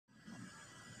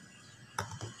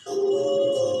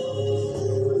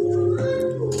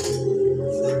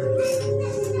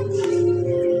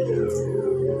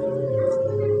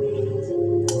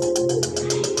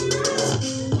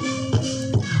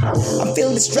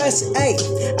stress, ayy.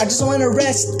 I just wanna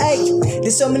rest, ayy.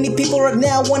 There's so many people right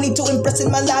now wanting to impress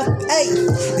in my life, ayy.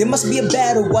 There must be a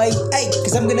better way, ayy,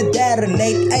 cause I'm gonna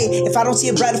detonate, ayy. If I don't see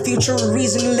a brighter future, a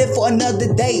reason to live for another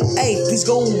day, ayy. Please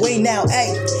go away now,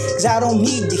 ayy, cause I don't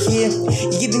need to hear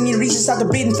you giving me reasons not to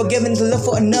breathe and forgiving to live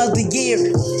for another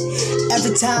year.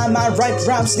 Every time I write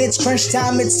rhymes, it's crunch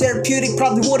time, it's therapeutic.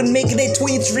 Probably wouldn't make it at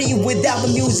 23 without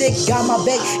the music. Got my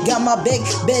back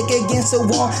against the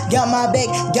wall. Got my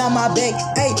back,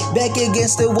 ayy, back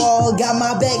against the wall. Got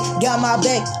my back,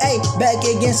 ayy, back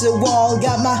against the wall.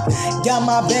 Got my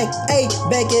back, ayy,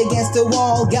 back against the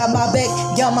wall. Got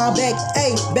my back,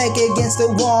 ayy, back against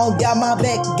the wall. Got my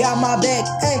back,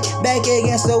 ayy, back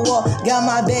against the wall. Got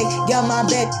my back,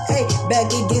 ayy,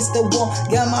 back against the wall.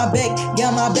 Got my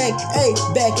back, ayy,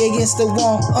 back against the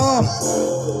wall.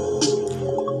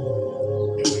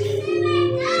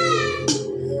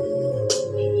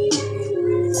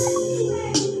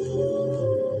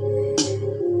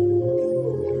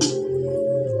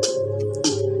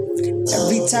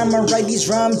 Every time I write these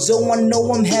rhymes, oh, I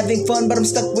know I'm having fun, but I'm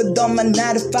stuck with all my 9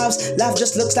 to 5s. Life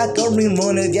just looks like a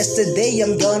rerun of yesterday.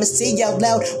 I'm gonna say out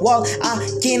loud while I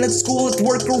can at school, at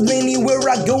work, or anywhere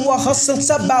I go. I hustle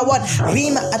sa bawat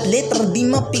rima at letra, di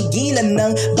mapigilan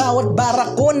ng bawat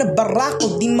barako na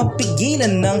barako, di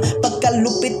mapigilan ng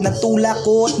pagkalupit na tula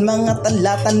ko at mga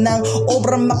talata ng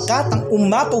obra makatang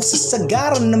umapaw sa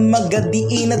sagaran ng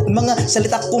magadiin at mga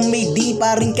salita ko may di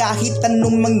pa rin kahit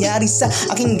anong mangyari sa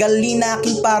aking galina,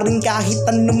 aking pa rin kahit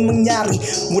anong mangyari.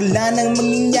 Wala nang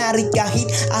mangyayari kahit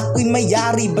ako'y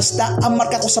mayari, basta ang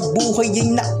marka ko sa buhay ay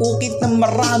naukit na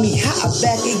marami. Ha,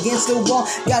 back against the wall,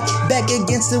 got back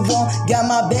against the wall. Got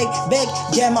my back,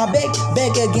 got my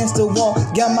back against the wall.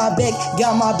 Got my back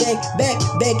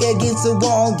against the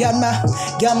wall. Got my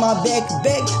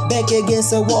back against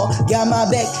the wall. Got my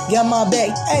back,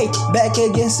 ayy, back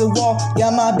against the wall.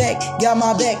 Got my back,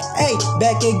 ayy,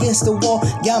 back against the wall.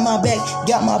 Got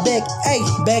my back, ayy,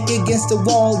 back against the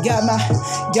wall. Got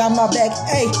my back,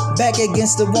 ayy, back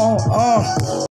against the wall.